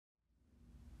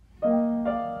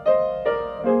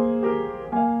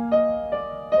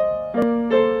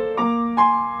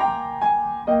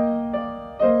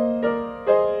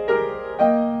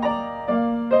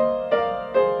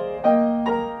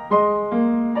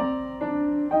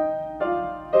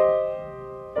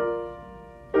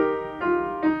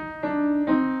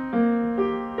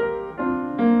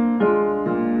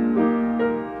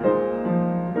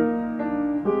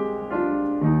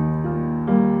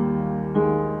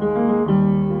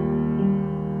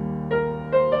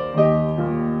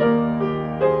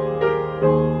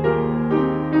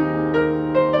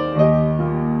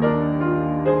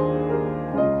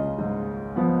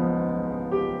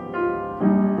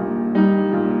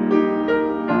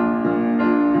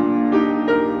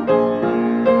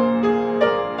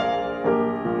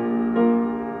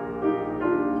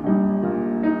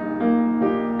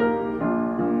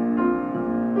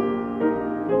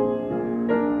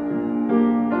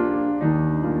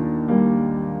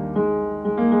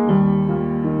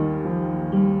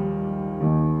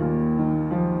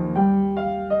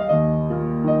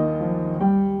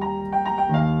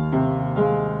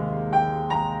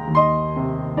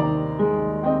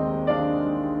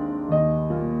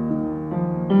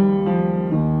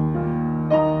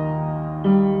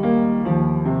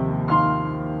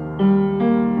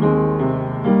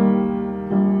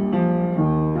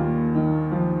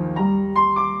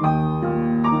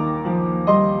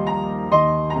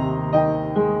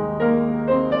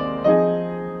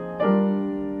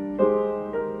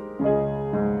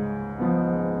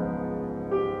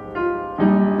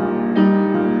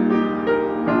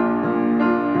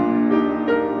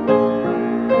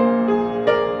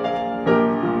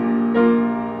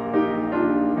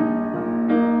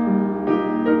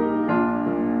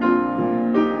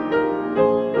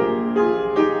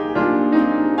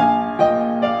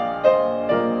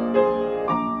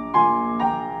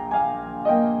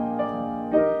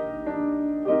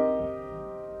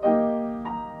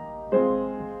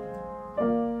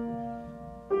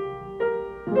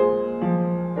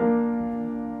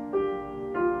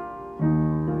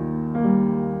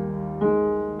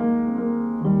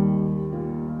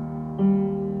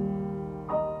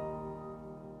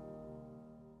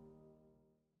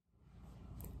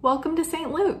Welcome to St.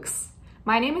 Luke's.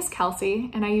 My name is Kelsey,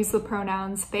 and I use the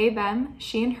pronouns they, them,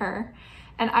 she, and her,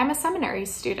 and I'm a seminary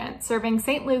student serving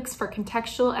St. Luke's for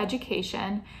contextual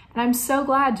education, and I'm so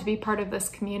glad to be part of this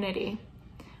community.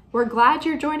 We're glad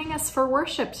you're joining us for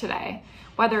worship today,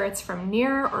 whether it's from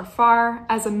near or far,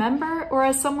 as a member or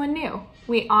as someone new.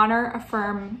 We honor,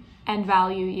 affirm, and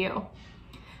value you.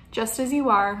 Just as you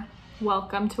are,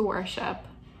 welcome to worship.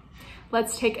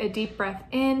 Let's take a deep breath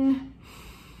in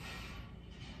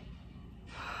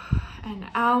and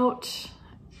out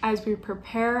as we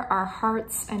prepare our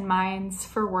hearts and minds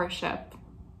for worship.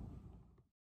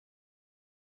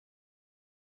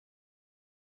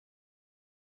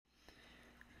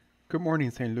 Good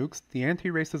morning, St. Luke's. The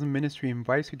Anti-Racism Ministry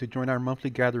invites you to join our monthly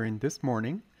gathering this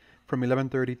morning from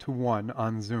 11:30 to 1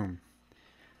 on Zoom.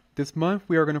 This month,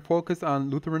 we are going to focus on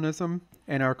Lutheranism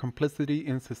and our complicity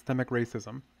in systemic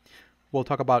racism. We'll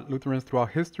talk about Lutherans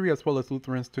throughout history as well as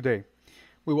Lutherans today.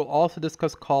 We will also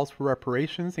discuss calls for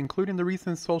reparations, including the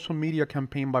recent social media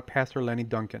campaign by Pastor Lenny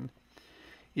Duncan.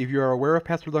 If you are aware of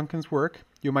Pastor Duncan's work,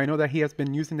 you might know that he has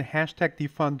been using the hashtag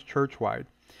defund churchwide.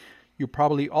 You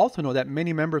probably also know that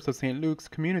many members of St. Luke's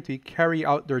community carry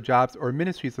out their jobs or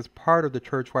ministries as part of the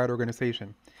churchwide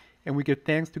organization. And we give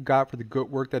thanks to God for the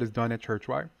good work that is done at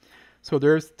churchwide. So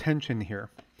there's tension here.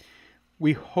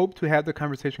 We hope to have the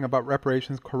conversation about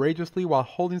reparations courageously while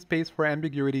holding space for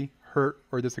ambiguity, hurt,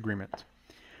 or disagreement.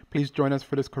 Please join us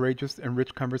for this courageous and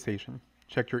rich conversation.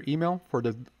 Check your email for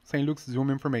the St. Luke's Zoom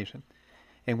information.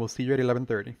 And we'll see you at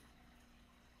 11:30.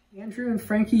 Andrew and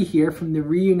Frankie here from the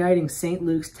Reuniting St.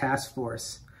 Luke's Task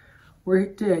Force.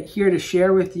 We're here to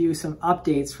share with you some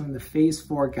updates from the Phase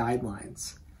 4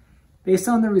 guidelines. Based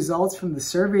on the results from the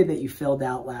survey that you filled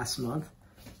out last month,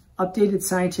 updated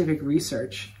scientific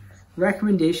research,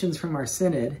 recommendations from our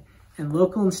synod, and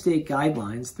local and state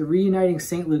guidelines, the Reuniting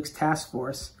St. Luke's Task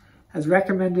Force has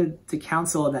recommended to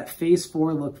Council that Phase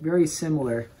 4 look very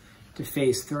similar to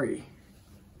Phase 3.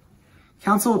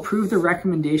 Council approved the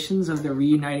recommendations of the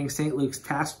Reuniting St. Luke's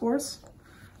Task Force.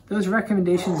 Those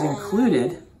recommendations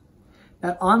included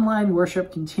that online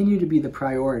worship continue to be the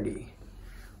priority.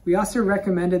 We also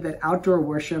recommended that outdoor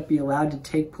worship be allowed to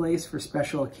take place for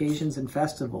special occasions and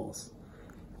festivals.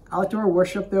 Outdoor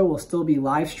worship, though, will still be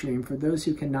live streamed for those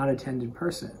who cannot attend in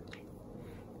person.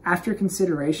 After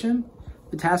consideration,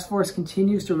 the task force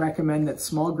continues to recommend that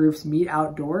small groups meet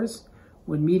outdoors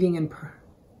when meeting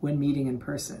in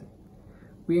person.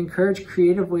 We encourage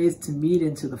creative ways to meet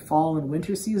into the fall and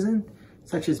winter season,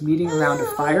 such as meeting around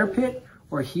a fire pit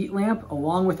or heat lamp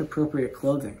along with appropriate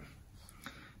clothing.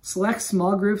 Select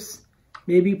small groups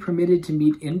may be permitted to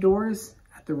meet indoors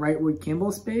at the Wrightwood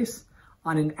Kimball space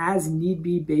on an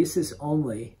as-need-be basis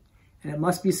only, and it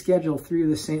must be scheduled through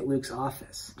the St. Luke's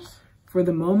office. For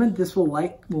the moment, this will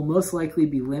most likely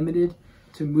be limited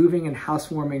to moving and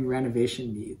housewarming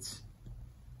renovation needs.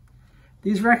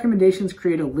 These recommendations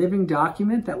create a living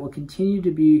document that will continue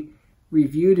to be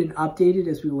reviewed and updated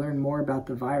as we learn more about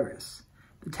the virus.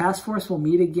 The task force will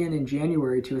meet again in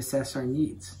January to assess our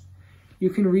needs.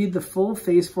 You can read the full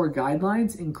Phase 4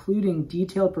 guidelines, including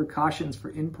detailed precautions for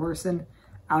in-person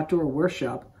outdoor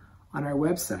worship, on our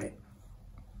website.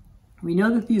 We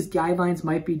know that these guidelines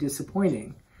might be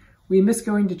disappointing. We miss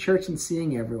going to church and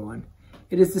seeing everyone.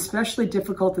 It is especially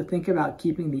difficult to think about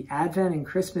keeping the Advent and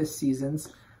Christmas seasons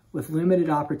with limited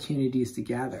opportunities to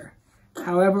gather.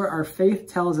 However, our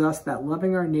faith tells us that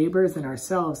loving our neighbors and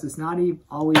ourselves is not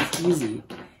always easy,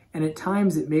 and at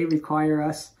times it may require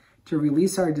us to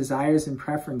release our desires and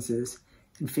preferences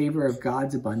in favor of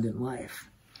God's abundant life.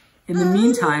 In the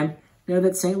meantime, know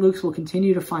that St. Luke's will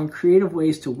continue to find creative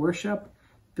ways to worship,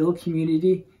 build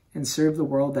community, and serve the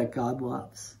world that God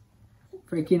loves.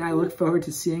 Frankie and I look forward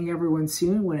to seeing everyone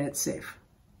soon when it's safe.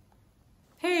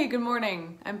 Hey, good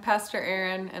morning. I'm Pastor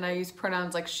Erin, and I use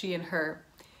pronouns like she and her.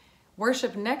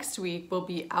 Worship next week will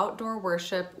be outdoor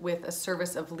worship with a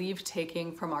service of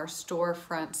leave-taking from our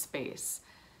storefront space.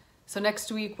 So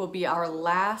next week will be our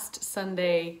last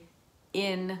Sunday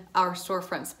in our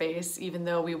storefront space. Even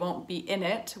though we won't be in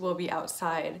it, we'll be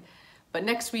outside. But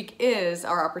next week is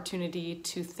our opportunity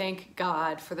to thank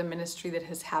God for the ministry that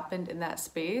has happened in that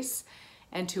space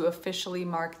and to officially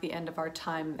mark the end of our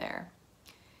time there.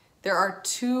 There are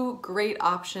two great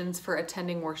options for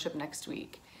attending worship next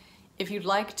week. If you'd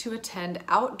like to attend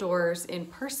outdoors in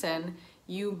person,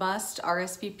 you must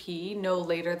RSVP no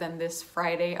later than this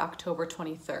Friday, October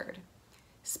 23rd.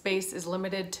 Space is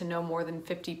limited to no more than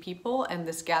 50 people, and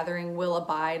this gathering will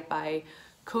abide by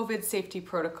COVID safety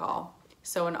protocol,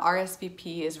 so an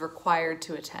RSVP is required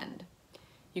to attend.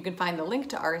 You can find the link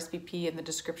to RSVP in the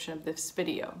description of this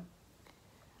video.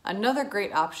 Another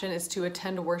great option is to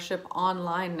attend worship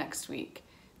online next week.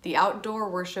 The outdoor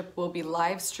worship will be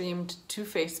live streamed to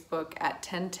Facebook at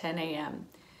 10:10 a.m.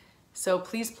 So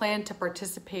please plan to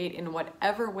participate in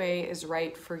whatever way is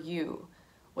right for you,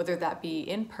 whether that be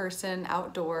in person,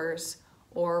 outdoors,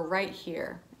 or right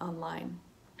here online.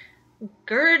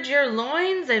 Gird your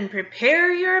loins and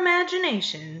prepare your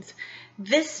imaginations.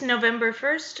 This November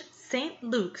 1st, St.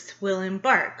 Luke's will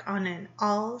embark on an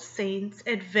All Saints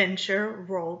adventure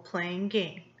role-playing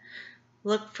game.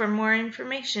 Look for more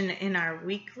information in our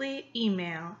weekly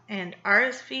email and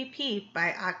RSVP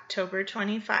by October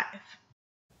 25.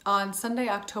 On Sunday,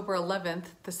 October 11th,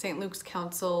 the St. Luke's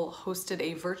Council hosted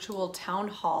a virtual town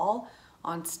hall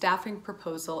on staffing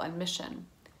proposal and mission.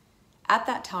 At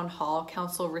that town hall,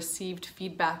 Council received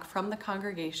feedback from the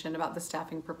congregation about the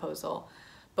staffing proposal,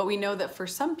 but we know that for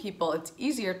some people it's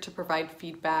easier to provide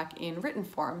feedback in written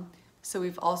form, so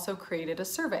we've also created a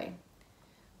survey.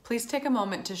 Please take a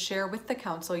moment to share with the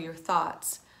Council your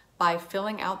thoughts by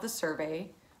filling out the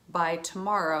survey by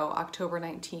tomorrow, October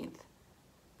 19th.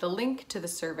 The link to the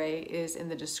survey is in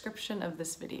the description of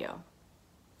this video.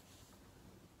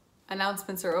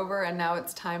 Announcements are over, and now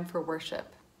it's time for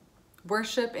worship.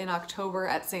 Worship in October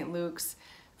at St. Luke's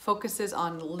focuses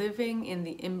on living in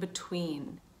the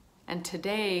in-between, and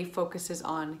today focuses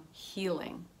on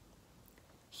healing.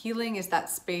 Healing is that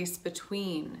space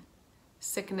between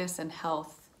sickness and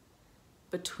health,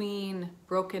 between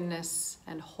brokenness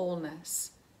and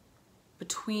wholeness,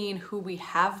 between who we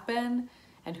have been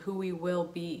and who we will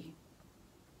be.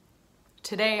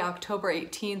 Today, October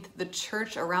 18th, the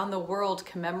church around the world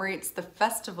commemorates the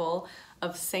festival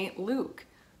of St. Luke,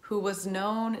 who was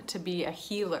known to be a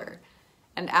healer,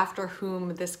 and after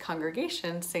whom this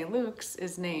congregation, St. Luke's,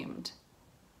 is named.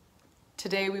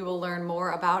 Today we will learn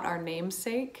more about our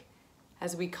namesake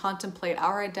as we contemplate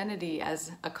our identity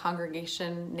as a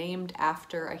congregation named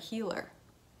after a healer.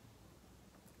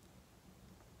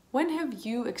 When have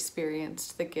you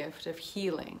experienced the gift of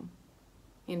healing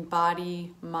in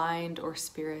body, mind, or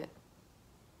spirit?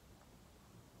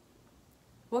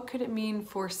 What could it mean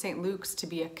for St. Luke's to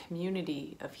be a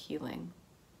community of healing?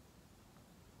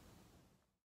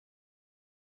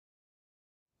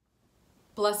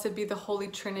 Blessed be the Holy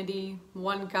Trinity,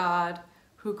 one God,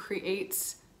 who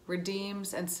creates,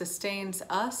 redeems, and sustains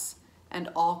us and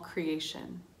all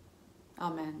creation.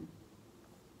 Amen.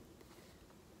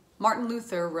 Martin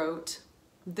Luther wrote,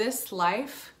 "This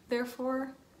life,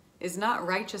 therefore, is not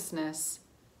righteousness,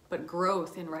 but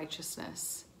growth in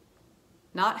righteousness.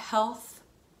 Not health,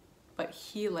 but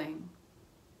healing.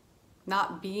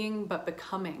 Not being, but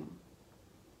becoming.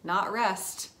 Not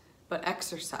rest, but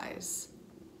exercise.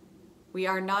 We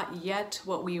are not yet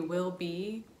what we will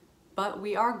be, but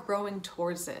we are growing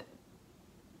towards it.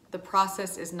 The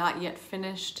process is not yet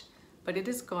finished, but it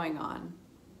is going on.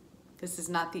 This is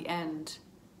not the end,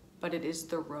 but it is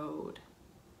the road.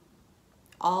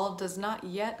 All does not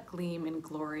yet gleam in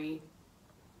glory,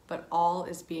 but all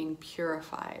is being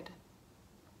purified."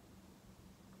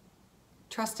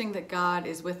 Trusting that God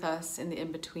is with us in the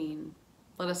in-between,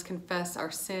 let us confess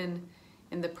our sin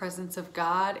in the presence of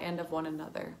God and of one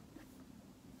another.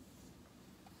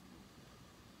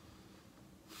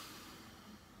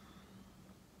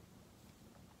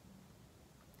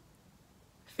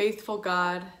 Faithful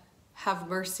God, have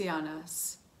mercy on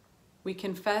us. We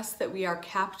confess that we are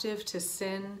captive to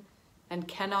sin and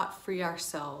cannot free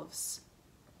ourselves.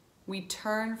 We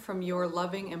turn from your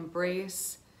loving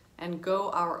embrace and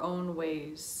go our own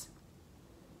ways.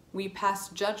 We pass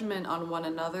judgment on one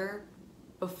another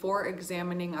before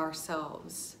examining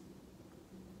ourselves.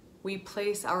 We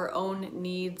place our own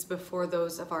needs before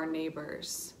those of our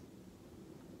neighbors.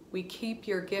 We keep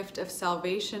your gift of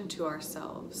salvation to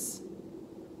ourselves.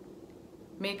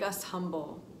 Make us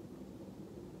humble.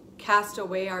 Cast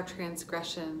away our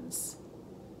transgressions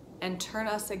and turn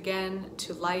us again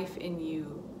to life in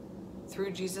you,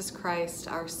 through Jesus Christ,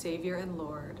 our Savior and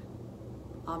Lord.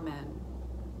 Amen.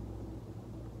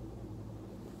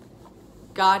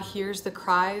 God hears the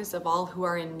cries of all who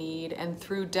are in need, and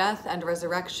through death and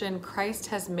resurrection, Christ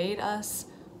has made us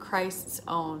Christ's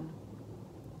own.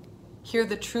 Hear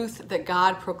the truth that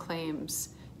God proclaims: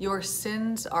 your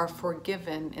sins are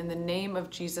forgiven in the name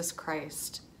of Jesus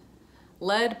Christ.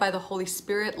 Led by the Holy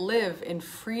Spirit, live in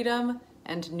freedom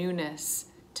and newness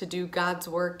to do God's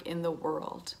work in the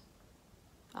world.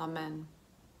 Amen.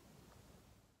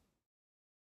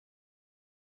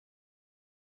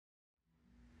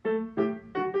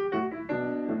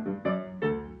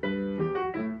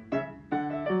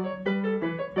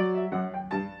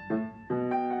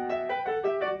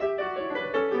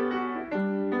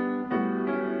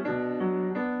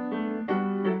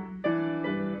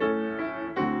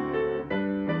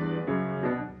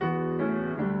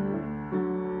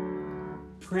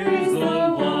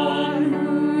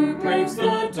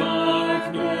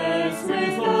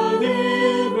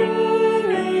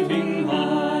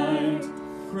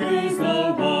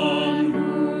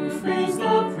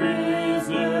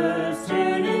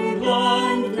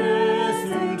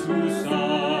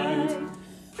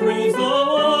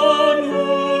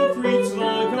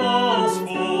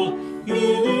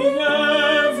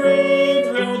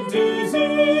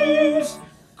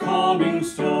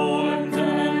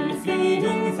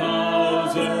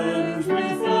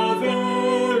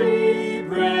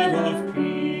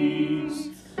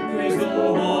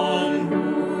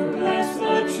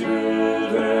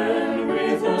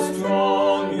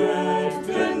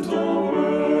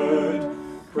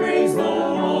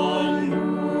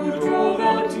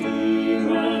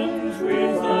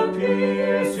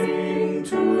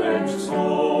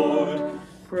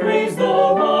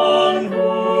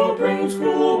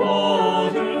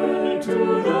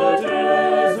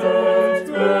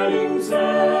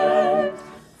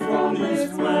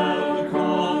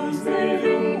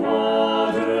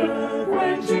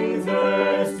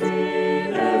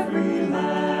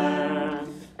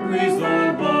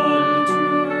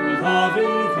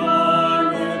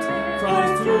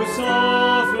 to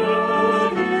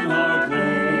suffer in our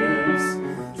place.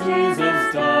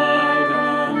 Jesus died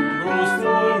and rose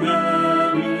for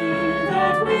many,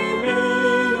 that we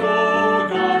may know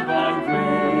God by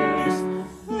grace.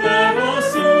 Let us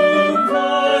sing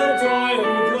for joy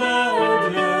and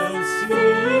gladness,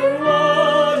 seeing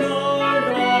what our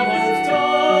God has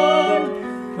done.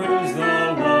 Praise the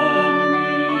one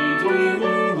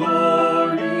redeeming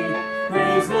glory,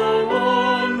 praise the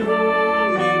one who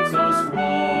makes us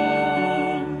one.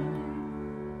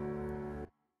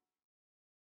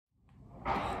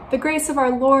 The grace of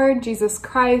our Lord Jesus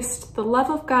Christ, the love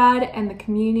of God, and the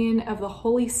communion of the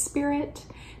Holy Spirit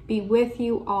be with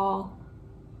you all.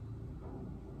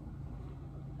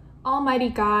 Almighty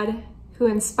God, who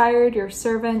inspired your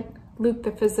servant, Luke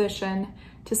the physician,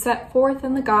 to set forth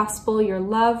in the gospel your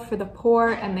love for the poor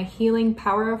and the healing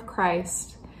power of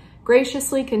Christ,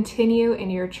 graciously continue in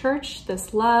your church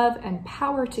this love and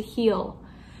power to heal,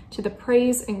 to the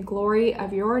praise and glory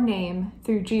of your name,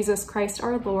 through Jesus Christ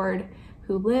our Lord,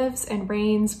 who lives and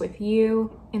reigns with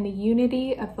you in the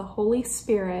unity of the Holy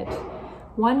Spirit,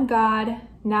 one God,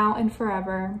 now and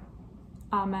forever.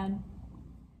 Amen.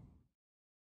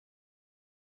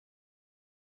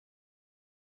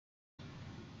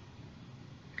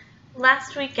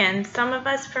 Last weekend, some of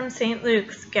us from St.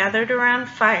 Luke's gathered around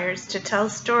fires to tell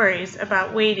stories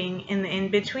about waiting in the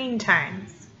in-between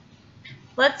times.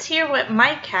 Let's hear what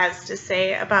Mike has to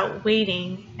say about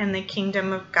waiting in the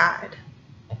kingdom of God.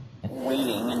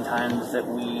 Waiting in times that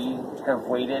we have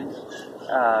waited,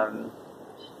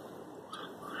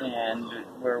 and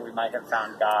where we might have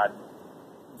found God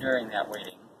during that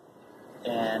waiting.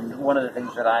 And one of the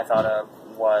things that I thought of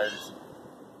was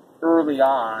early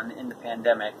on in the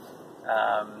pandemic,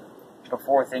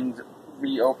 before things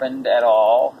reopened at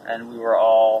all, and we were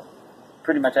all,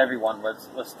 pretty much everyone was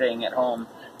staying at home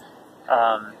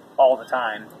all the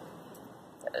time.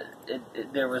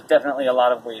 There was definitely a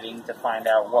lot of waiting to find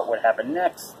out what would happen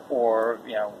next, or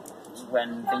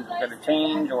when things were going to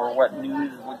change, or what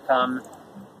news would come.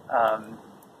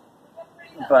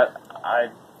 But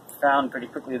I found pretty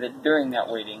quickly that during that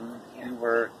waiting, we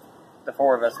were, the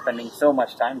four of us, spending so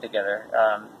much time together.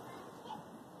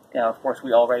 Of course,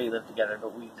 we already lived together,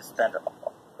 but we just spent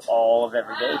all of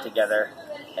every day together,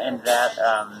 and that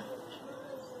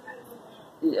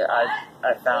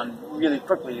I found really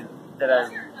quickly that I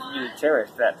really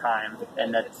cherished that time,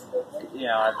 and that's,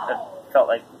 I felt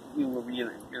like we were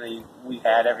we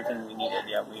had everything we needed.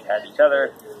 We had each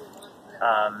other,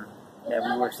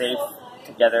 we were safe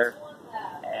together,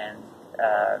 and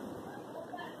I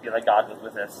feel like God was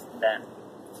with us then.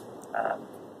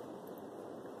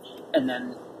 And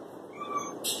then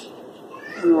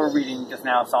we were reading just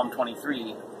now Psalm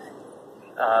 23,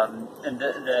 and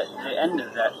the end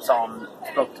of that psalm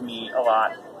spoke to me a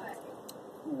lot,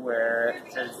 where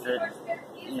it says that,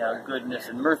 goodness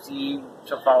and mercy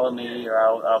shall follow me, or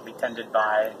I'll be tended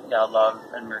by love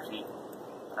and mercy,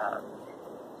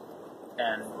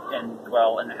 and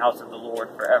dwell in the house of the Lord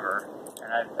forever.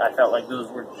 And I felt like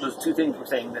those two things were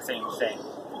saying the same thing,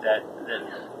 that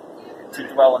to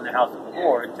dwell in the house of the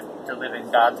Lord, to live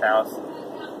in God's house,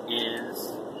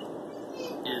 is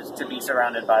to be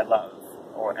surrounded by love,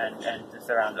 and to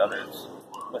surround others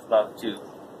with love too.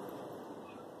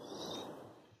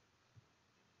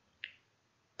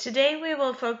 Today we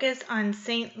will focus on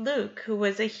St. Luke, who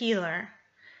was a healer.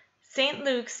 St.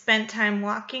 Luke spent time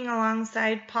walking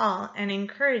alongside Paul and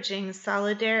encouraging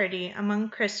solidarity among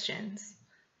Christians.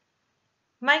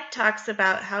 Mike talks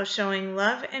about how showing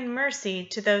love and mercy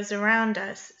to those around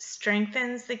us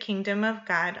strengthens the kingdom of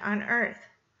God on earth.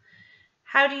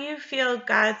 How do you feel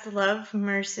God's love,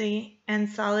 mercy, and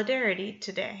solidarity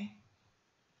today?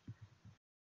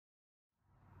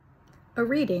 A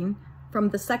reading from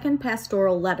the second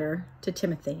pastoral letter to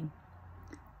Timothy.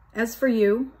 As for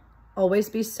you, always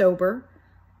be sober,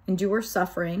 endure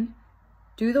suffering,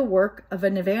 do the work of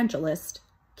an evangelist,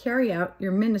 carry out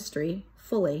your ministry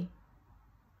fully.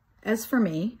 As for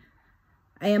me,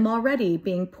 I am already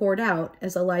being poured out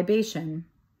as a libation,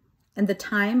 and the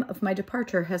time of my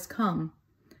departure has come.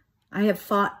 I have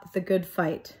fought the good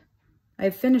fight. I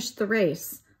have finished the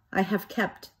race. I have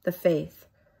kept the faith.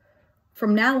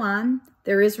 From now on,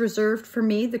 there is reserved for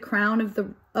me the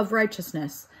crown of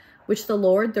righteousness, which the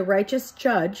Lord, the righteous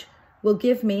judge, will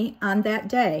give me on that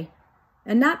day,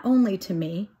 and not only to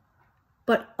me,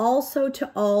 but also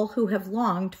to all who have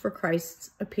longed for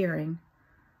Christ's appearing.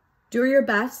 Do your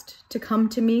best to come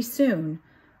to me soon,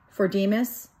 for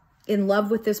Demas, in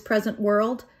love with this present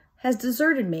world, has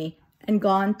deserted me and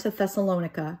gone to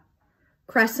Thessalonica.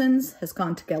 Crescens has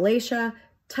gone to Galatia,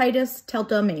 Titus to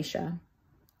Dalmatia.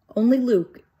 Only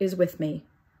Luke is with me.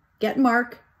 Get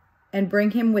Mark and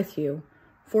bring him with you,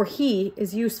 for he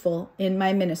is useful in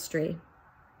my ministry.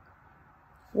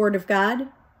 Word of God,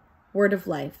 word of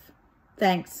life.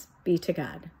 Thanks be to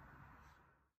God.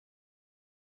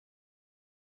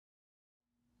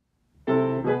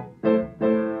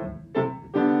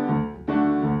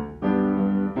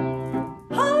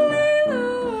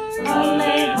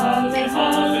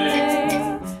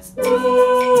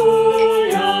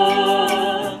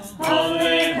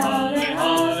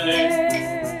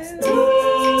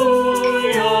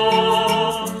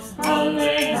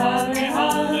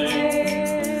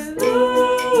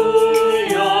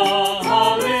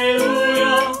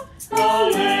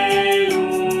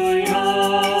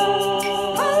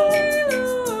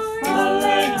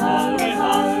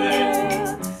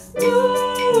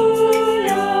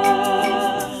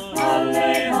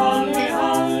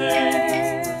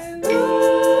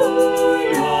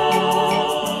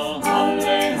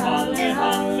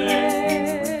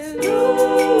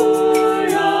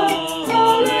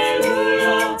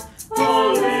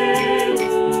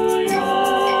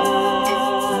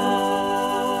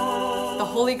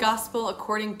 Gospel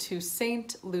according to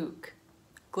Saint Luke.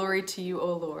 Glory to you,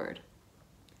 O Lord.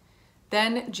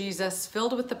 Then Jesus,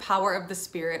 filled with the power of the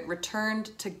Spirit,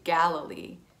 returned to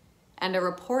Galilee, and a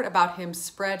report about him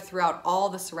spread throughout all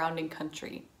the surrounding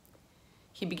country.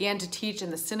 He began to teach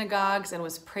in the synagogues and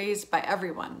was praised by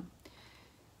everyone.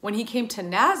 When he came to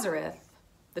Nazareth,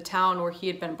 the town where he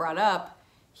had been brought up,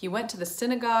 he went to the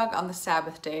synagogue on the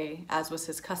Sabbath day, as was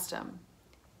his custom.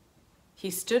 He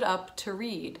stood up to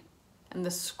read, and the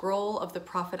scroll of the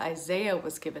prophet Isaiah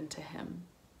was given to him.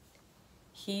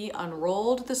 He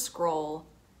unrolled the scroll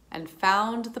and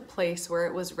found the place where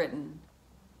it was written,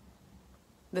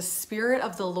 "The Spirit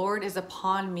of the Lord is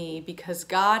upon me, because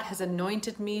God has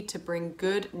anointed me to bring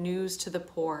good news to the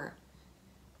poor.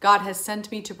 God has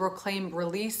sent me to proclaim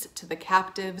release to the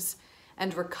captives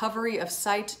and recovery of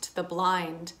sight to the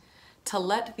blind, to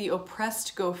let the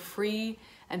oppressed go free,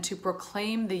 and to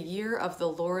proclaim the year of the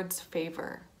Lord's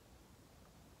favor."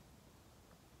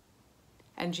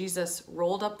 And Jesus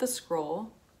rolled up the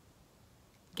scroll,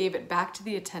 gave it back to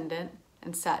the attendant,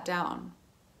 and sat down.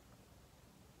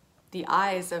 The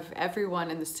eyes of everyone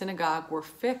in the synagogue were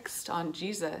fixed on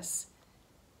Jesus.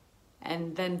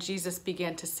 And then Jesus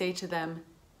began to say to them,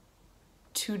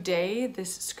 "Today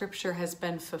this scripture has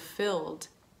been fulfilled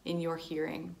in your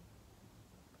hearing."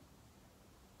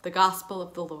 The Gospel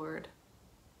of the Lord.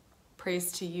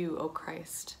 Praise to you, O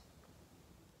Christ.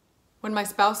 When my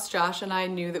spouse Josh and I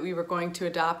knew that we were going to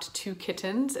adopt 2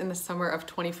 kittens in the summer of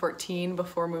 2014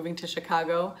 before moving to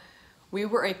Chicago, we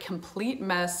were a complete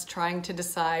mess trying to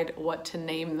decide what to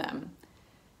name them.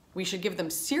 We should give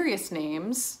them serious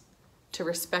names to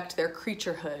respect their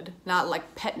creaturehood, not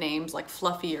like pet names like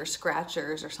Fluffy or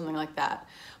Scratchers or something like that,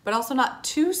 but also not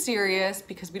too serious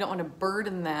because we don't want to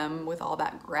burden them with all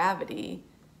that gravity.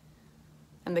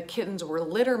 And the kittens were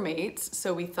litter mates,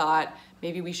 so we thought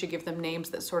maybe we should give them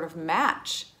names that sort of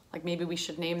match. Like maybe we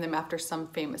should name them after some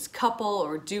famous couple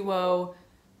or duo.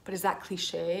 But is that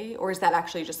cliche, or is that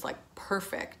actually just like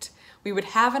perfect? We would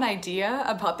have an idea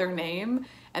about their name,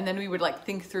 and then we would like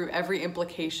think through every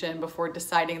implication before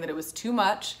deciding that it was too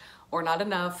much or not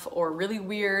enough or really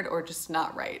weird or just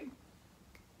not right.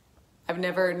 I've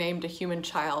never named a human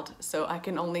child, so I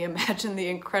can only imagine the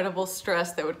incredible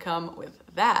stress that would come with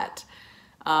that.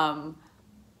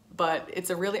 But it's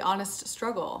a really honest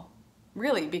struggle,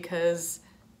 really, because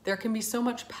there can be so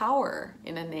much power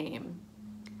in a name.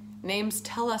 Names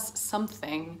tell us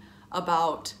something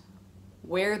about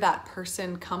where that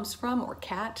person comes from, or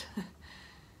cat.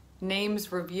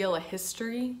 Names reveal a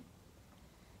history.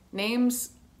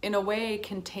 Names, in a way,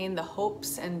 contain the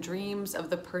hopes and dreams of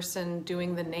the person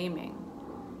doing the naming.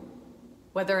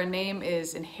 Whether a name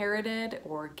is inherited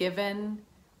or given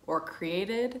or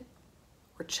created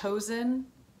or chosen,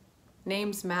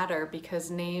 names matter because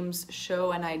names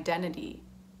show an identity.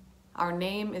 Our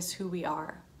name is who we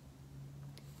are.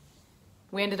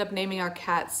 We ended up naming our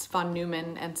cats von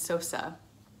Neumann and Sosa.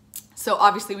 So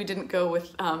obviously we didn't go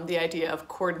with the idea of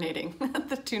coordinating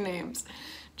the 2 names.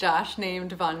 Josh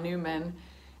named von Neumann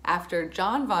after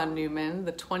John von Neumann,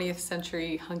 the 20th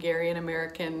century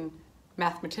Hungarian-American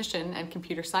mathematician and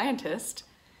computer scientist.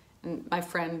 And my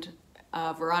friend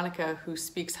Veronica, who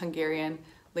speaks Hungarian,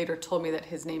 later told me that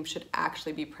his name should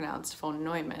actually be pronounced von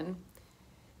Neumann.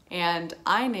 And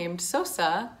I named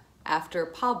Sosa after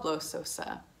Pablo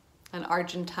Sosa, an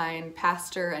Argentine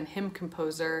pastor and hymn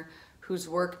composer whose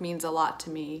work means a lot to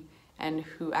me and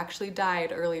who actually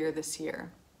died earlier this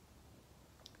year.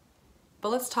 But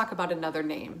let's talk about another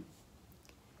name.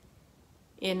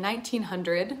 In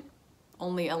 1900,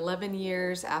 only 11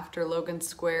 years after Logan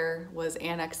Square was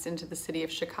annexed into the city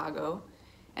of Chicago,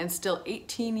 and still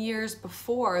 18 years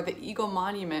before the Eagle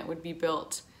Monument would be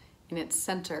built in its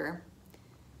center,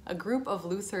 a group of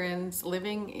Lutherans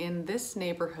living in this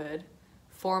neighborhood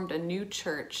formed a new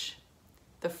church,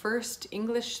 the first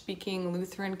English-speaking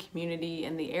Lutheran community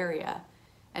in the area,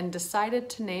 and decided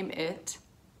to name it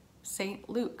St.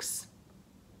 Luke's.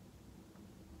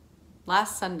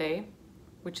 Last Sunday,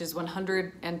 which is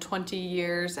 120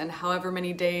 years and however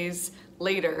many days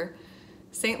later,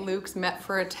 St. Luke's met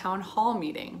for a town hall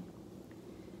meeting.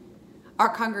 Our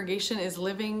congregation is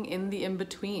living in the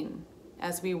in-between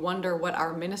as we wonder what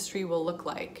our ministry will look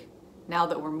like now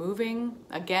that we're moving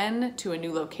again to a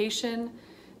new location,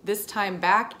 this time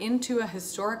back into a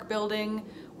historic building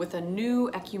with a new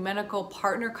ecumenical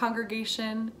partner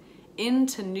congregation,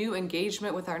 into new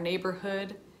engagement with our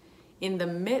neighborhood, in the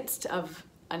midst of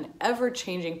an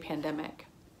ever-changing pandemic.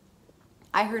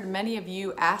 I heard many of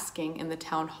you asking in the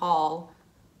town hall,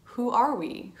 who are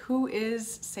we? Who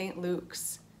is St.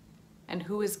 Luke's? And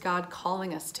who is God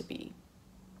calling us to be?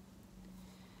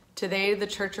 Today, the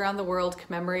church around the world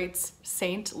commemorates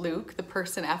St. Luke, the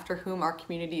person after whom our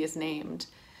community is named.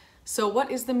 So what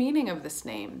is the meaning of this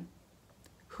name?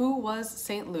 Who was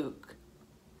St. Luke?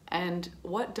 And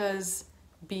what does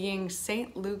being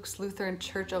St. Luke's Lutheran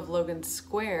Church of Logan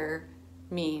Square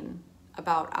mean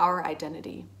about our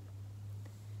identity?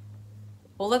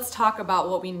 Well, let's talk about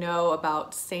what we know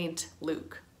about St.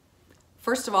 Luke.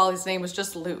 First of all, his name was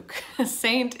just Luke.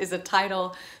 Saint is a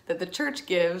title that the church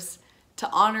gives to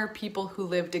honor people who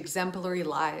lived exemplary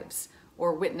lives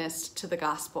or witnessed to the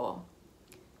gospel.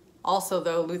 Also,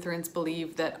 though, Lutherans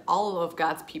believe that all of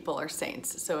God's people are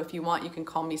saints. So if you want, you can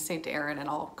call me Saint Aaron and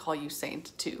I'll call you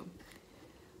Saint too.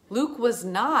 Luke was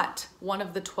not one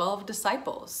of the 12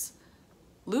 disciples.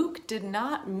 Luke did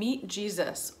not meet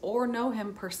Jesus or know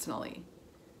him personally.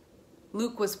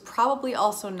 Luke was probably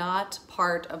also not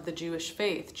part of the Jewish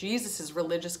faith, Jesus'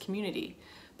 religious community.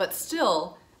 But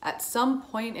still, at some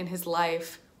point in his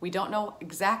life, we don't know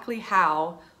exactly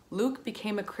how, Luke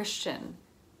became a Christian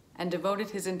and devoted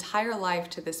his entire life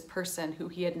to this person who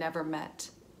he had never met.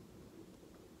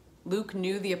 Luke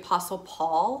knew the Apostle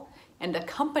Paul and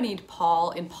accompanied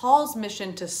Paul in Paul's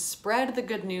mission to spread the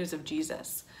good news of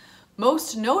Jesus.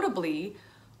 Most notably,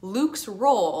 Luke's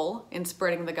role in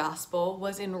spreading the gospel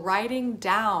was in writing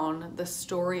down the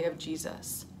story of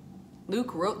Jesus.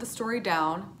 Luke wrote the story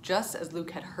down just as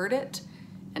Luke had heard it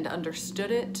and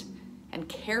understood it and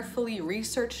carefully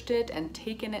researched it and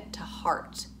taken it to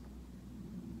heart.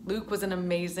 Luke was an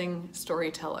amazing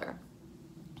storyteller.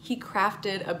 He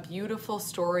crafted a beautiful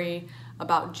story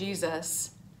about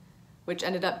Jesus, which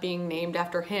ended up being named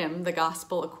after him, the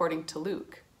Gospel according to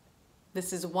Luke.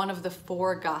 This is one of the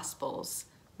 4 Gospels: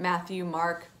 Matthew,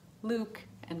 Mark, Luke,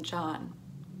 and John,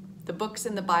 the books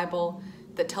in the Bible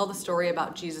that tell the story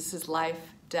about Jesus'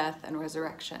 life, death, and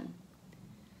resurrection.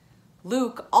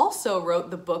 Luke also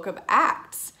wrote the book of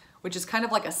Acts, which is kind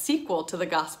of like a sequel to the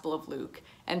Gospel of Luke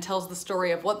and tells the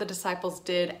story of what the disciples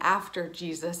did after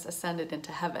Jesus ascended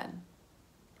into heaven.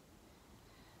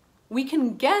 We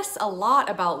can guess a lot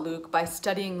about Luke by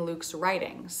studying Luke's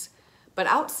writings, but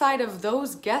outside of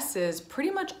those guesses,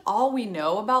 pretty much all we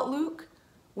know about Luke,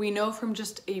 we know from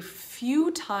just a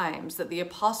few times that the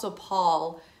Apostle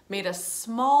Paul made a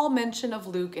small mention of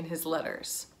Luke in his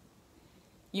letters.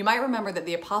 You might remember that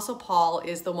the Apostle Paul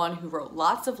is the one who wrote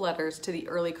lots of letters to the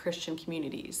early Christian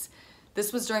communities.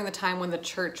 This was during the time when the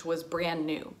church was brand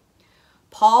new.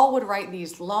 Paul would write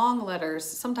these long letters,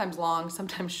 sometimes long,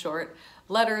 sometimes short,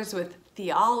 letters with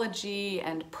theology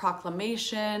and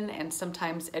proclamation and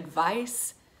sometimes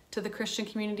advice to the Christian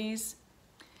communities.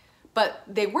 But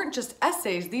they weren't just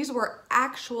essays, these were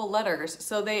actual letters.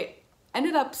 So they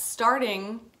ended up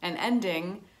starting and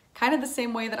ending kind of the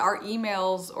same way that our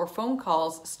emails or phone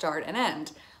calls start and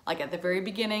end. Like at the very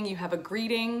beginning, you have a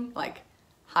greeting, like,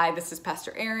 "Hi, this is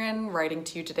Pastor Aaron writing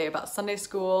to you today about Sunday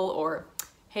school," or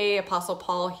 "Hey, Apostle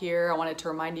Paul here. I wanted to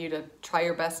remind you to try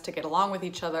your best to get along with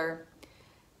each other."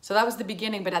 So that was the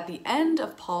beginning, but at the end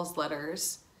of Paul's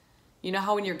letters, you know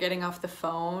how when you're getting off the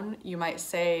phone, you might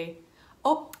say,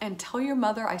 "Oh, and tell your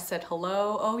mother I said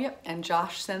hello. Oh, yep, and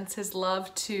Josh sends his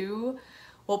love too."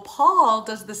 Well, Paul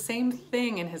does the same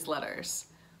thing in his letters.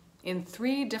 In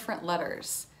 3 different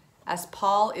letters, as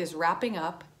Paul is wrapping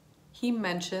up, he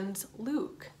mentions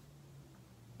Luke.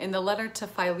 In the letter to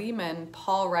Philemon,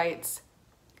 Paul writes,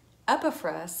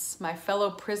 "Epaphras, my fellow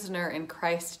prisoner in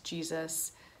Christ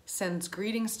Jesus, sends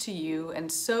greetings to you,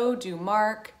 and so do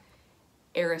Mark,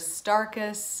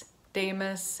 Aristarchus,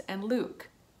 Demas, and Luke,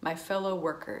 my fellow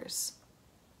workers."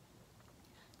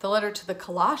 The letter to the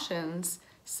Colossians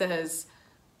says,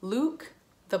 Luke,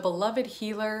 the beloved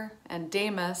healer, and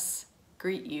Demas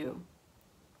greet you.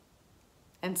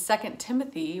 And 2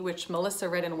 Timothy, which Melissa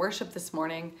read in worship this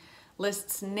morning,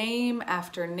 lists name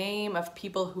after name of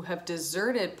people who have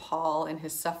deserted Paul in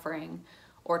his suffering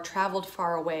or traveled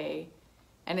far away.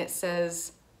 And it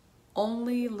says,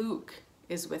 only Luke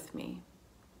is with me.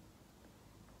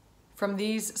 From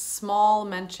these small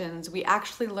mentions, we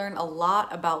actually learn a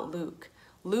lot about Luke.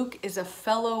 Luke is a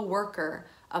fellow worker,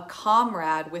 a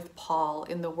comrade with Paul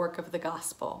in the work of the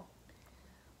gospel.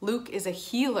 Luke is a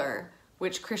healer,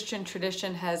 which Christian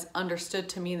tradition has understood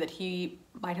to mean that he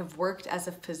might have worked as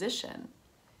a physician.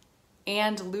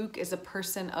 And Luke is a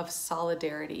person of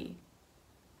solidarity.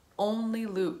 Only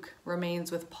Luke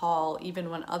remains with Paul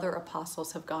even when other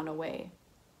apostles have gone away.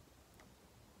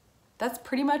 That's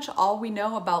pretty much all we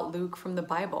know about Luke from the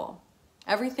Bible.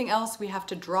 Everything else we have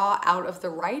to draw out of the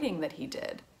writing that he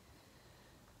did.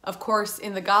 Of course,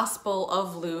 in the Gospel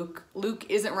of Luke, Luke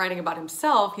isn't writing about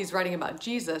himself, he's writing about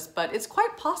Jesus, but it's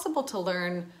quite possible to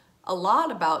learn a lot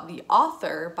about the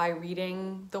author by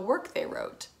reading the work they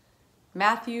wrote.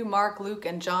 Matthew, Mark, Luke,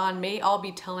 and John may all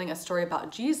be telling a story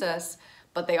about Jesus,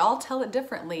 but they all tell it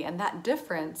differently, and that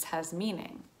difference has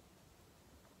meaning.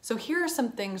 So here are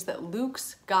some things that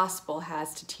Luke's Gospel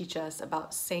has to teach us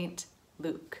about Saint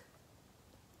Luke.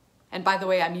 And by the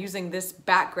way, I'm using this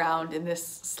background in this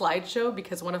slideshow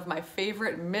because one of my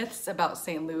favorite myths about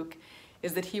St. Luke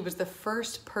is that he was the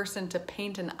first person to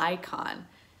paint an icon.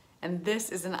 And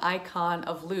this is an icon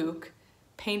of Luke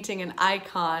painting an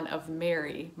icon of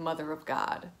Mary, Mother of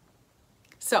God.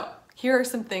 So here are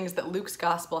some things that Luke's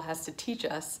Gospel has to teach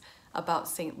us about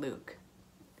St. Luke.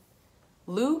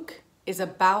 Luke is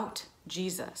about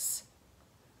Jesus.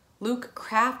 Luke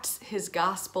crafts his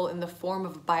gospel in the form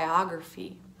of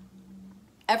biography.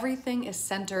 Everything is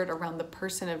centered around the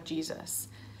person of Jesus,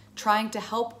 trying to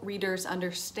help readers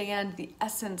understand the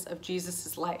essence of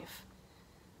Jesus' life.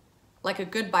 Like a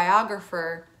good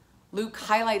biographer, Luke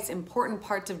highlights important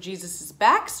parts of Jesus'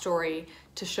 backstory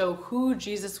to show who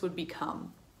Jesus would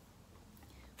become.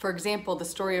 For example, the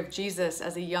story of Jesus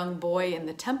as a young boy in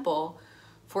the temple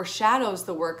foreshadows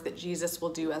the work that Jesus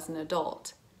will do as an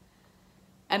adult.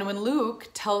 And when Luke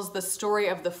tells the story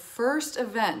of the first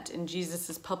event in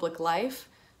Jesus' public life,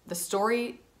 the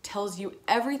story tells you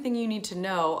everything you need to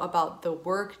know about the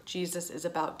work Jesus is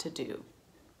about to do.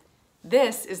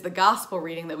 This is the gospel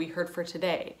reading that we heard for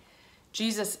today.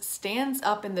 Jesus stands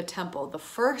up in the temple, the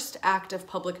first act of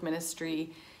public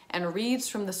ministry, and reads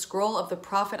from the scroll of the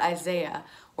prophet Isaiah,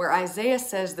 where Isaiah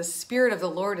says, "The Spirit of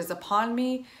the Lord is upon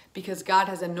me because God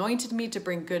has anointed me to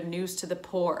bring good news to the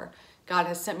poor. God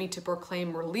has sent me to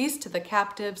proclaim release to the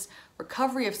captives,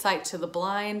 recovery of sight to the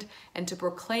blind, and to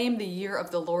proclaim the year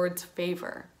of the Lord's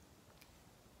favor."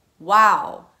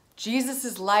 Wow,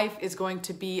 Jesus' life is going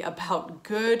to be about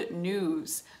good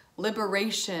news,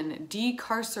 liberation,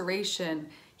 decarceration,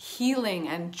 healing,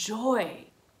 and joy.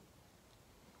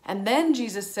 And then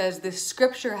Jesus says, "This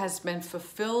scripture has been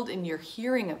fulfilled in your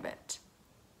hearing of it."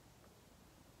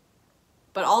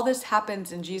 But all this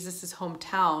happens in Jesus'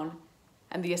 hometown,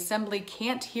 and the assembly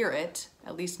can't hear it,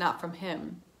 at least not from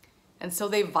him. And so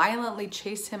they violently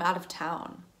chase him out of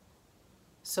town.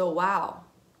 So wow,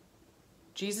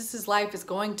 Jesus' life is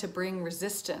going to bring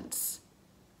resistance,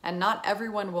 and not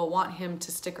everyone will want him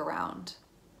to stick around.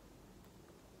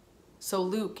 So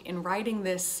Luke, in writing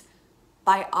this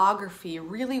biography,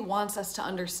 really wants us to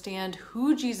understand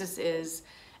who Jesus is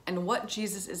and what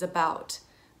Jesus is about,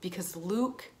 because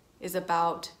Luke is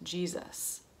about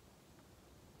Jesus.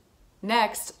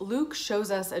 Next, Luke shows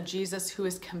us a Jesus who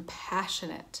is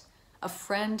compassionate, a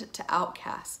friend to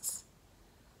outcasts.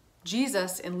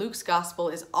 Jesus in Luke's gospel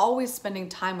is always spending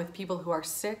time with people who are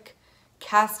sick,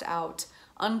 cast out,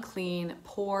 unclean,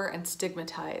 poor, and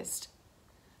stigmatized.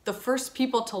 The first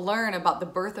people to learn about the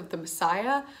birth of the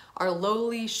Messiah are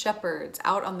lowly shepherds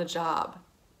out on the job.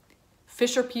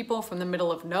 Fisher people from the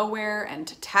middle of nowhere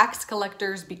and tax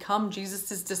collectors become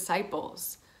Jesus'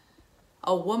 disciples.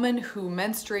 A woman who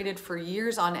menstruated for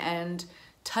years on end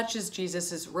touches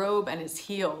Jesus' robe and is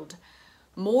healed.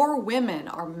 More women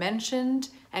are mentioned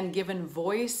and given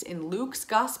voice in Luke's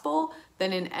gospel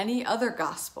than in any other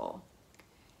gospel.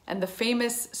 And the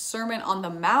famous Sermon on the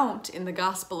Mount in the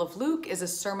Gospel of Luke is a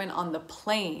sermon on the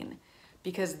plain,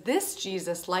 because this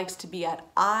Jesus likes to be at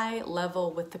eye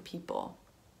level with the people.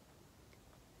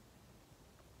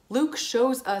 Luke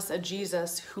shows us a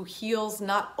Jesus who heals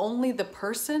not only the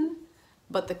person,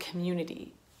 but the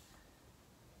community.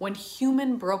 When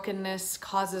human brokenness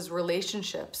causes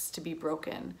relationships to be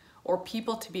broken or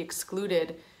people to be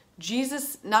excluded,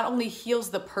 Jesus not only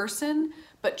heals the person,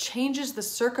 but changes the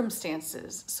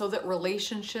circumstances so that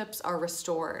relationships are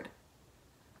restored.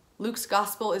 Luke's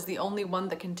gospel is the only one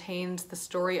that contains the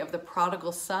story of the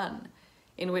prodigal son,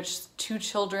 in which two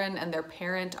children and their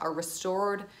parent are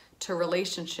restored to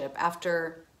relationship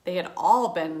after they had all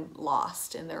been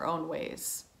lost in their own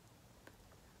ways.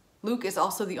 Luke is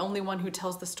also the only one who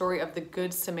tells the story of the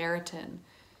Good Samaritan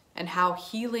and how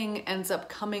healing ends up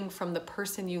coming from the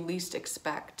person you least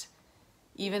expect,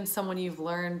 even someone you've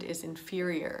learned is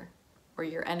inferior or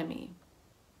your enemy.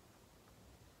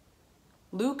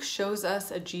 Luke shows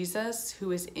us a Jesus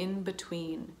who is in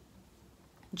between.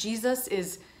 Jesus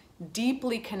is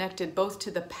deeply connected both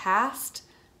to the past,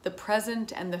 the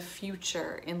present, and the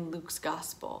future in Luke's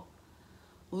gospel.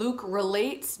 Luke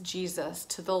relates Jesus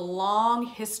to the long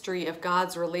history of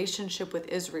God's relationship with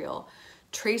Israel,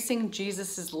 tracing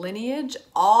Jesus's lineage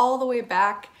all the way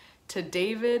back to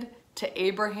David, to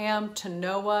Abraham, to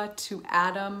Noah, to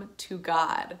Adam, to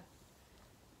God.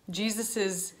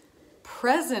 Jesus's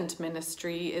present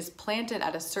ministry is planted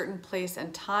at a certain place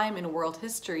and time in world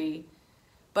history,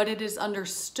 but it is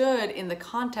understood in the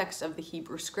context of the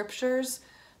Hebrew scriptures,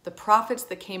 the prophets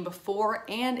that came before,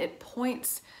 and it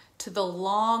points to the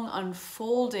long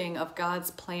unfolding of God's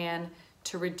plan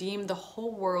to redeem the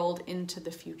whole world into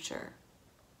the future.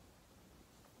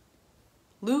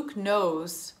 Luke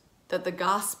knows that the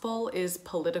gospel is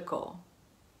political.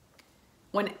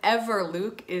 Whenever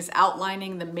Luke is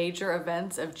outlining the major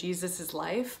events of Jesus'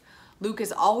 life, Luke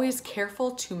is always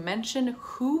careful to mention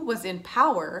who was in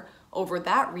power over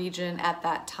that region at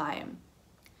that time.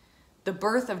 The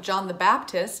birth of John the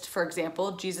Baptist, for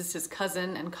example, Jesus'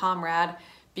 cousin and comrade,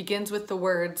 begins with the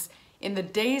words, "In the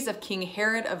days of King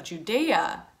Herod of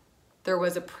Judea, there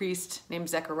was a priest named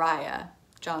Zechariah,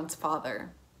 John's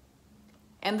father."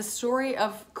 And the story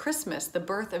of Christmas, the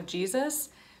birth of Jesus,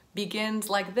 begins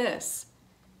like this.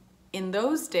 "In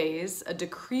those days, a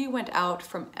decree went out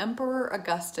from Emperor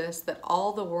Augustus that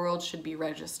all the world should be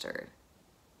registered."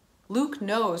 Luke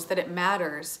knows that it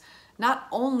matters not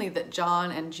only that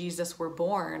John and Jesus were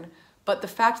born, but the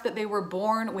fact that they were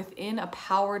born within a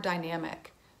power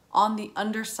dynamic, on the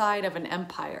underside of an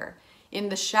empire, in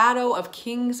the shadow of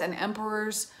kings and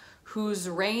emperors whose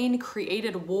reign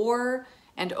created war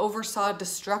and oversaw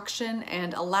destruction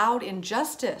and allowed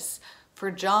injustice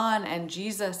for John and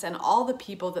Jesus and all the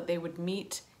people that they would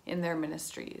meet in their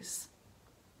ministries.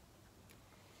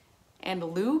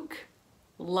 And Luke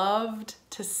loved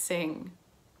to sing.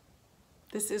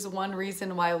 This is one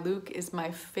reason why Luke is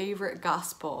my favorite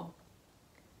gospel.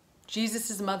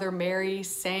 Jesus' mother Mary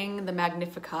sang the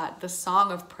Magnificat, the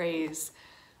song of praise.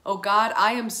 "O God,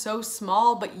 I am so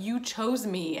small, but you chose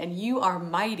me, and you are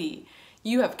mighty.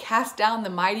 You have cast down the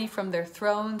mighty from their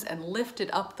thrones and lifted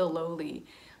up the lowly.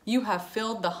 You have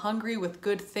filled the hungry with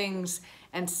good things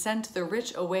and sent the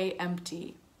rich away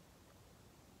empty."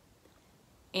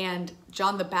 And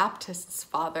John the Baptist's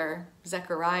father,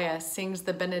 Zechariah, sings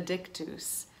the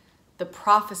Benedictus, the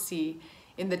prophecy,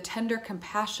 "In the tender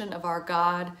compassion of our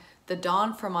God, the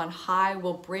dawn from on high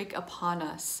will break upon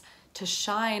us, to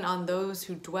shine on those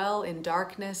who dwell in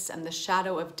darkness and the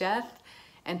shadow of death,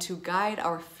 and to guide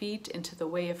our feet into the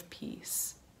way of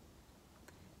peace."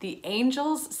 The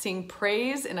angels sing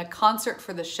praise in a concert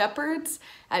for the shepherds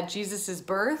at Jesus'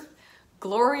 birth.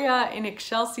 "Gloria in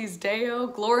excelsis Deo,"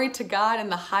 glory to God in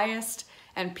the highest,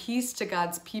 and peace to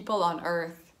God's people on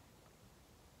earth.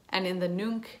 And in the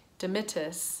Nunc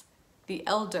Dimittis, the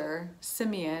elder,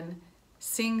 Simeon,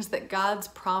 sings that God's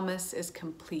promise is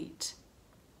complete.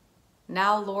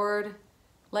 "Now, Lord,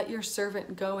 let your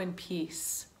servant go in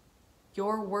peace.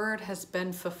 Your word has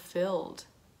been fulfilled.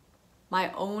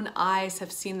 My own eyes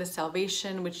have seen the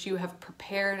salvation which you have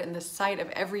prepared in the sight of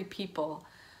every people,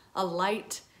 a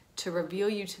light to reveal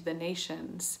you to the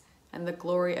nations and the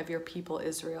glory of your people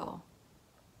Israel."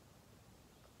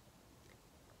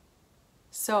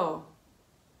 So,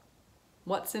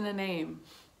 what's in a name?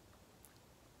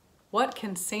 What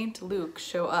can St. Luke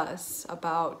show us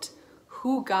about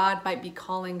who God might be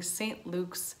calling St.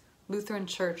 Luke's Lutheran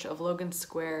Church of Logan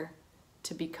Square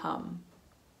to become?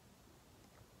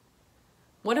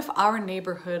 What if our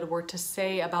neighborhood were to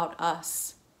say about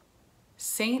us,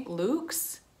 St.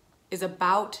 Luke's is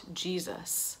about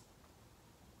Jesus.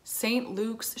 St.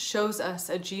 Luke's shows us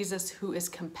a Jesus who is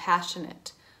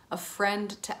compassionate, a friend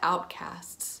to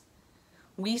outcasts.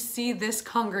 We see this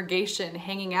congregation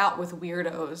hanging out with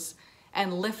weirdos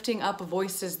and lifting up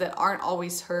voices that aren't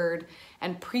always heard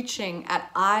and preaching at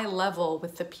eye level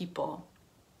with the people.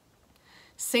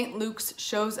 St. Luke's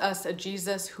shows us a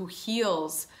Jesus who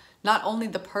heals not only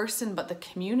the person but the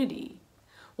community.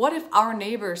 What if our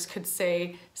neighbors could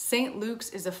say, St.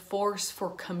 Luke's is a force for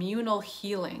communal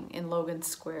healing in Logan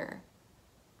Square?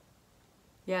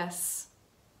 Yes,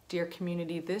 dear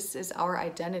community, this is our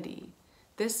identity.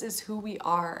 This is who we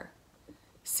are.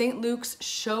 St. Luke's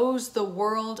shows the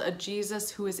world a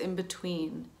Jesus who is in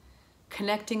between,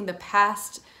 connecting the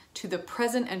past to the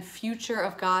present and future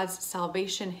of God's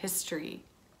salvation history.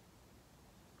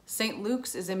 St.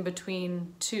 Luke's is in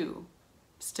between too,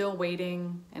 still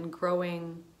waiting and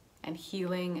growing and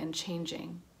healing and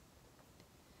changing.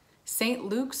 St.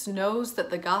 Luke's knows that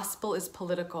the gospel is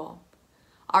political.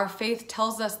 Our faith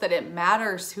tells us that it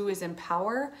matters who is in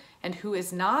power and who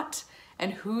is not,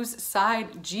 and whose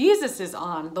side Jesus is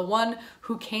on, the one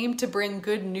who came to bring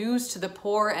good news to the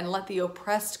poor and let the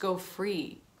oppressed go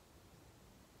free.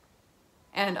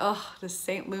 And does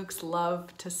St. Luke's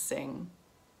love to sing.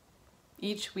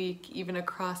 Each week, even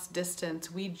across distance,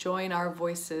 we join our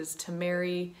voices to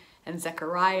Mary and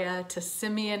Zechariah, to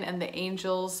Simeon and the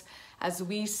angels, as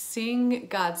we sing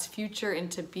God's future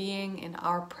into being in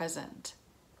our present.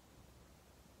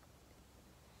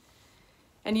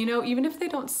 And even if they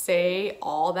don't say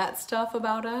all that stuff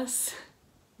about us,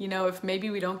 if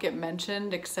maybe we don't get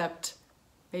mentioned except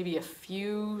maybe a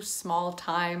few small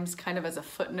times, kind of as a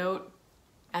footnote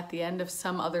at the end of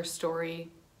some other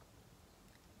story,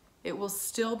 it will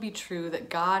still be true that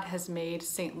God has made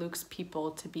St. Luke's people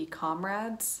to be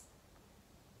comrades,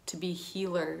 to be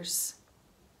healers,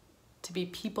 to be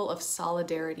people of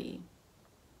solidarity.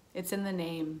 It's in the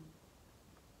name.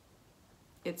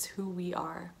 It's who we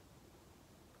are.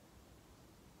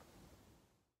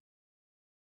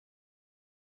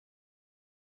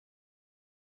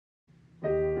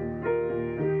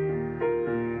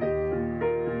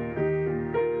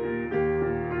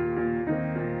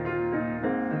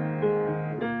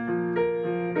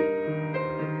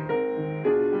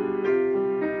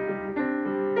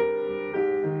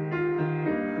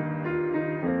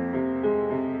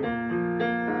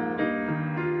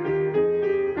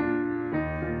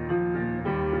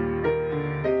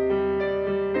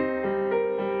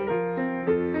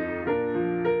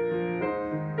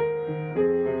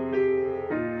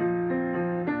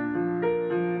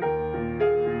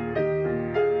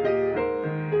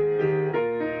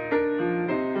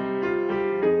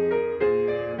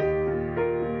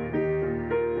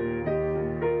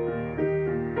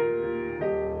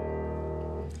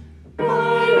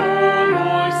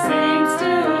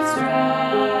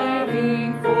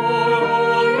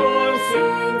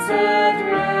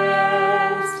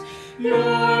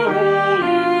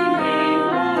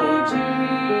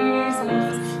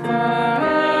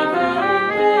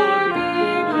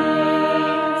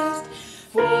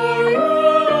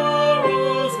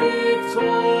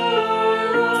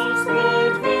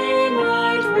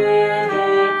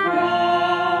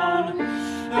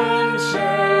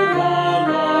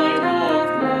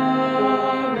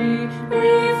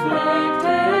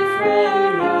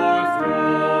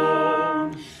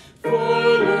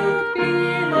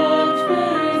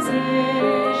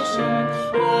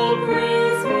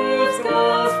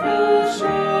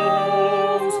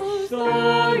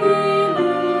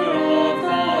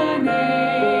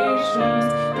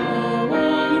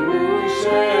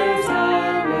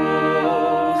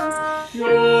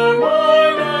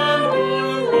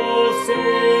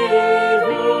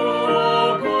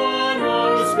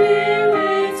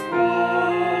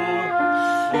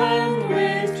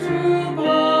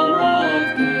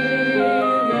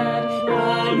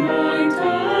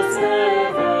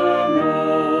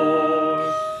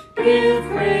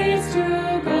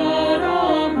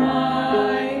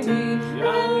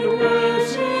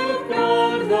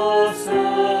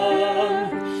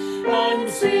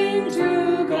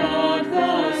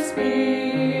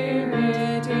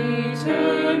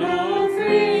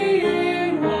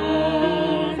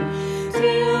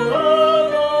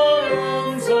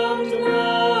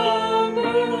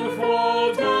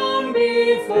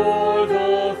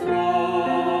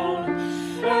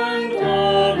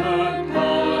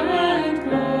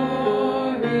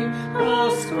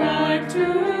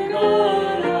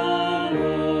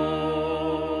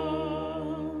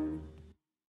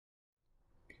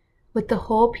 With the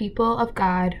whole people of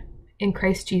God in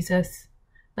Christ Jesus,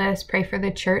 let us pray for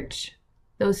the church,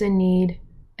 those in need,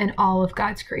 and all of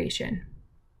God's creation.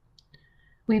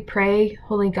 We pray,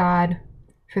 Holy God,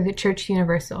 for the Church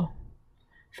Universal,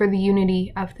 for the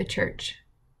unity of the Church,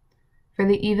 for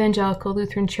the Evangelical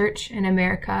Lutheran Church in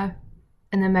America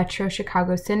and the Metro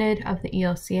Chicago Synod of the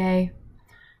ELCA,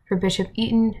 for Bishop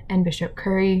Eaton and Bishop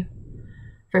Curry,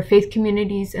 for faith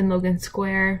communities in Logan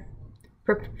Square,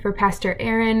 for Pastor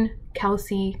Aaron,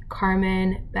 Kelsey,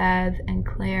 Carmen, Bev, and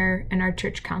Claire, and our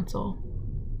church council.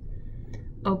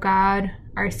 O God,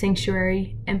 our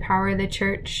sanctuary, empower the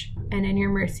church, and in your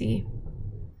mercy,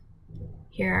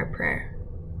 hear our prayer.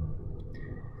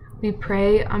 We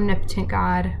pray, omnipotent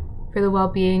God, for the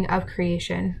well-being of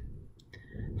creation,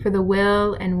 for the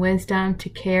will and wisdom to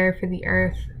care for the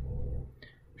earth,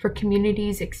 for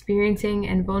communities experiencing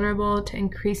and vulnerable to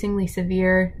increasingly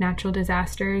severe natural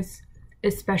disasters,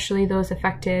 especially those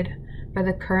affected by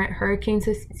the current hurricane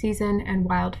season and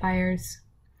wildfires,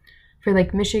 for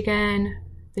Lake Michigan,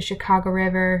 the Chicago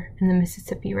River, and the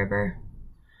Mississippi River,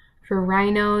 for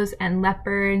rhinos and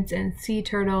leopards and sea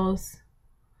turtles,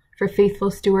 for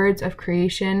faithful stewards of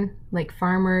creation like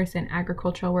farmers and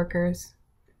agricultural workers.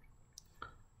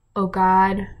 O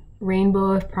God,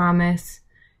 rainbow of promise,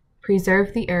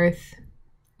 preserve the earth,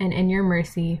 and in your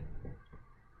mercy,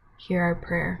 hear our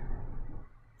prayer.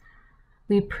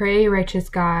 We pray, righteous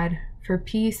God, for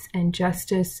peace and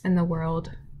justice in the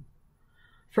world,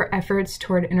 for efforts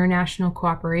toward international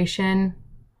cooperation,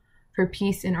 for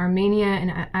peace in Armenia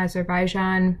and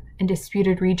Azerbaijan and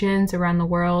disputed regions around the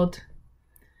world,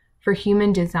 for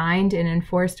human-designed and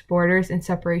enforced borders and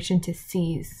separation to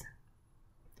cease,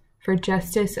 for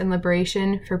justice and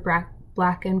liberation for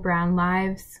Black and brown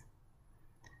lives,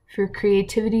 for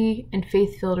creativity and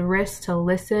faith-filled risks to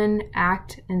listen,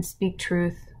 act, and speak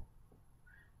truth,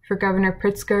 for Governor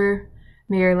Pritzker,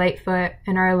 Mayor Lightfoot,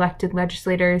 and our elected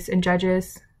legislators and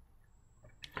judges,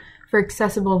 for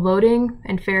accessible voting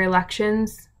and fair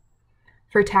elections,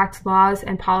 for tax laws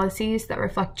and policies that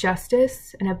reflect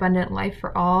justice and abundant life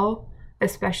for all,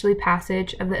 especially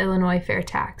passage of the Illinois fair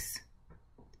tax.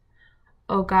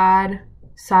 O God,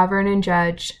 sovereign and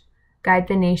judge, guide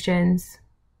the nations,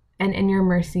 and in your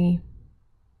mercy,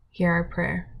 hear our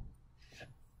prayer.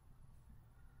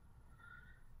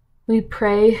 We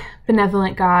pray,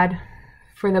 benevolent God,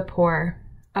 for the poor,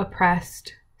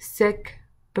 oppressed, sick,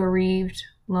 bereaved,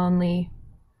 lonely,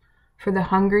 for the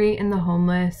hungry and the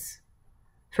homeless,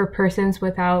 for persons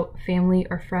without family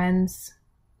or friends,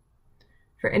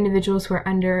 for individuals who are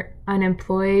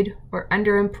unemployed or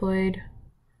underemployed,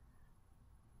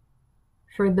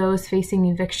 for those facing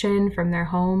eviction from their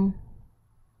home,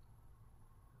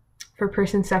 for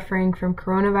persons suffering from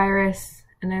coronavirus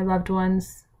and their loved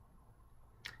ones,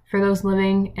 for those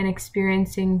living and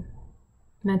experiencing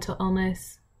mental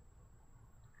illness.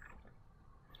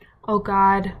 O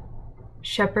God,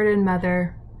 shepherd and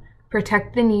mother,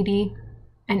 protect the needy,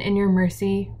 and in your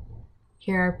mercy,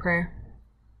 hear our prayer.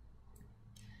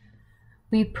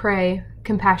 We pray,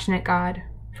 compassionate God,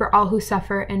 for all who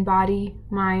suffer in body,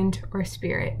 mind, or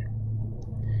spirit,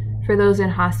 for those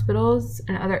in hospitals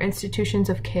and other institutions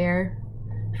of care,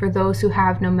 for those who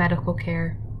have no medical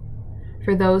care,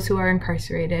 for those who are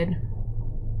incarcerated,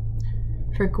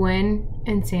 for Gwen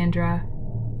and Sandra,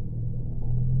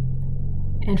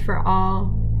 and for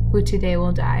all who today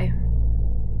will die.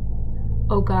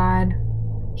 O God,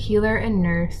 healer and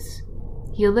nurse,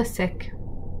 heal the sick,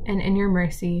 and in your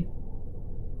mercy,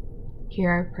 hear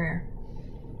our prayer.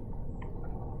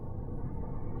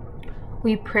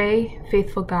 We pray,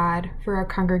 faithful God, for our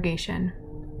congregation,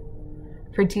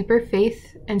 for deeper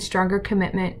faith and stronger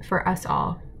commitment for us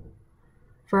all,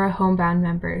 for our homebound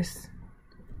members,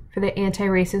 for the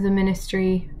anti-racism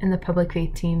ministry and the public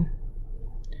faith team,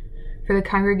 for the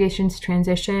congregation's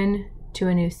transition to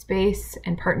a new space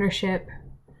and partnership,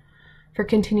 for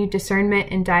continued discernment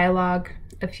and dialogue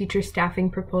of future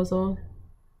staffing proposal,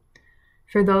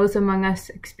 for those among us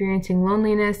experiencing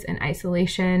loneliness and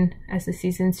isolation as the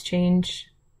seasons change,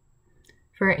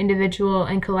 for our individual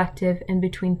and collective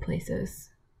in-between places.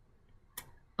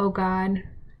 O God,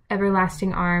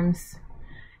 everlasting arms,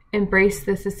 embrace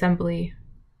this assembly,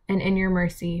 and in your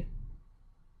mercy,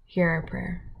 hear our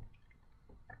prayer.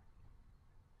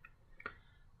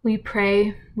 We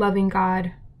pray, loving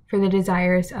God, for the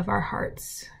desires of our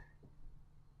hearts.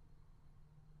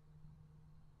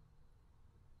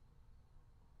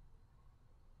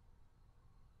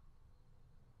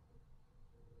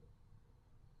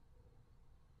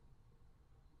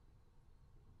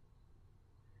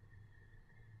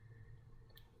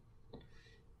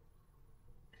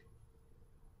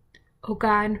 O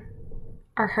God,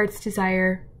 our heart's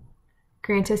desire,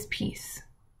 grant us peace,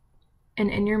 and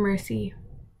in your mercy,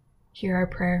 hear our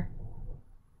prayer.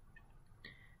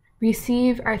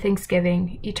 Receive our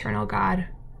thanksgiving, eternal God,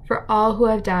 for all who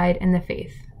have died in the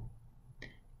faith,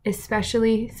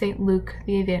 especially St. Luke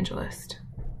the Evangelist,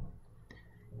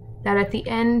 that at the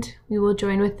end we will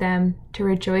join with them to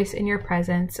rejoice in your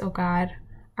presence, O God,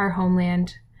 our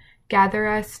homeland. Gather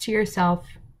us to yourself,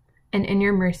 and in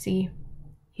your mercy,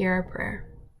 hear our prayer.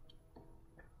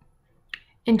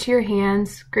 Into your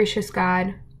hands, gracious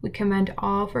God, we commend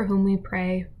all for whom we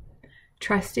pray,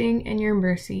 trusting in your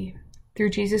mercy, through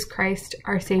Jesus Christ,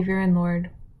 our Savior and Lord.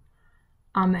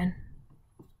 Amen.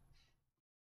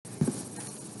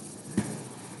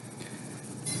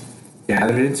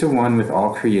 Gathered into one with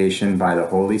all creation by the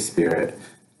Holy Spirit,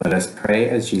 let us pray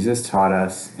as Jesus taught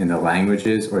us in the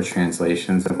languages or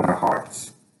translations of our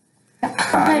hearts.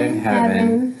 God in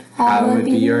heaven, hallowed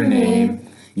be your name.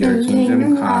 Your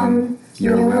kingdom come,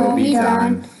 your will be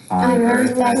done, on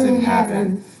earth as in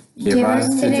heaven. Give us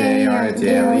today our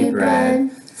daily bread.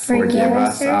 Forgive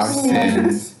us our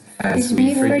sins, as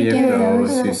we forgive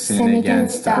those who sin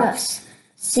against us.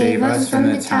 Save us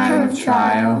from the time of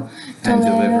trial, and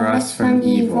deliver us from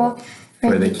evil.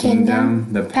 For the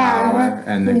kingdom, the power,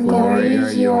 and the glory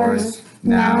are yours,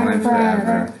 now and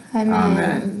forever.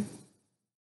 Amen.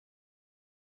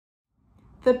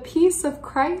 The peace of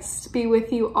Christ be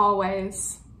with you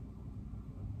always.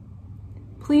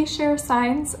 Please share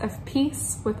signs of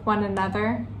peace with one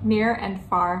another, near and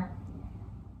far.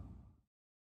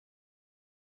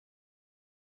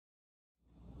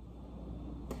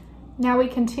 Now we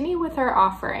continue with our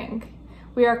offering.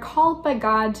 We are called by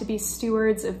God to be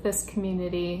stewards of this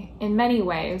community in many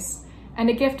ways, and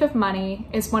a gift of money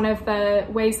is one of the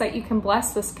ways that you can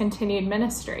bless this continued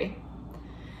ministry.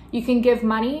 You can give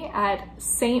money at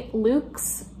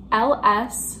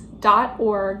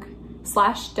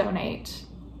stluksls.org/donate.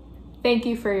 Thank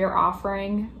you for your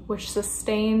offering, which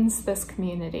sustains this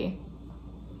community.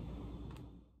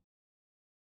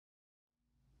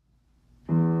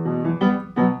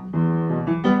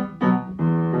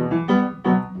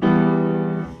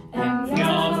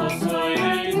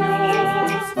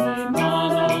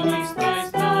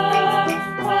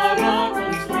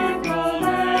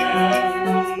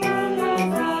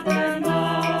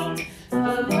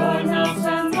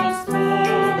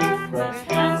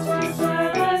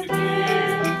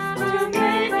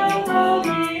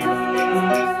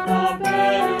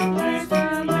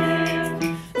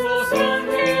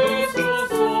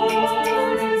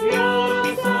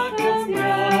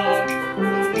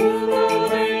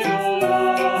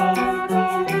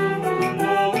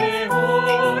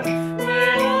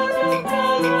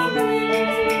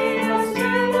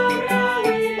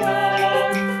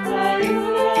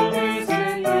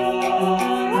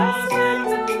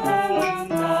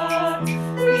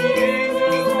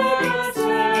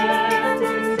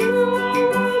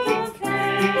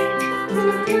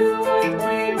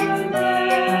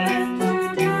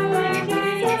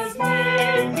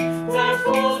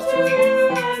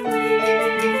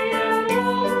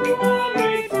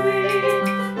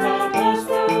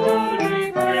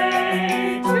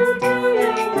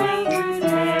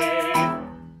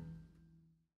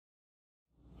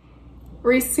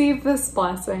 Receive this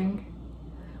blessing.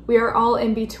 We are all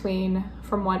in between,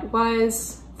 from what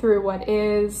was, through what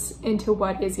is, into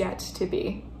what is yet to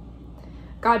be.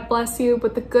 God bless you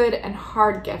with the good and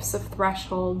hard gifts of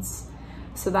thresholds,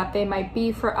 so that they might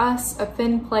be for us a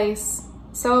thin place,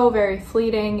 so very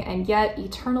fleeting and yet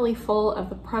eternally full of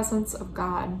the presence of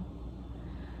God.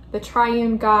 The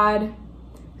triune God,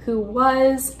 who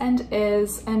was and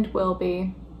is and will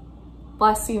be,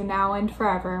 bless you now and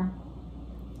forever.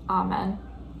 Amen.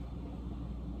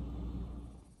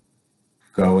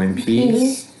 Go in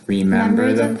peace,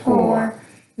 remember the poor.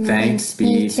 Thanks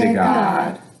be to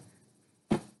God.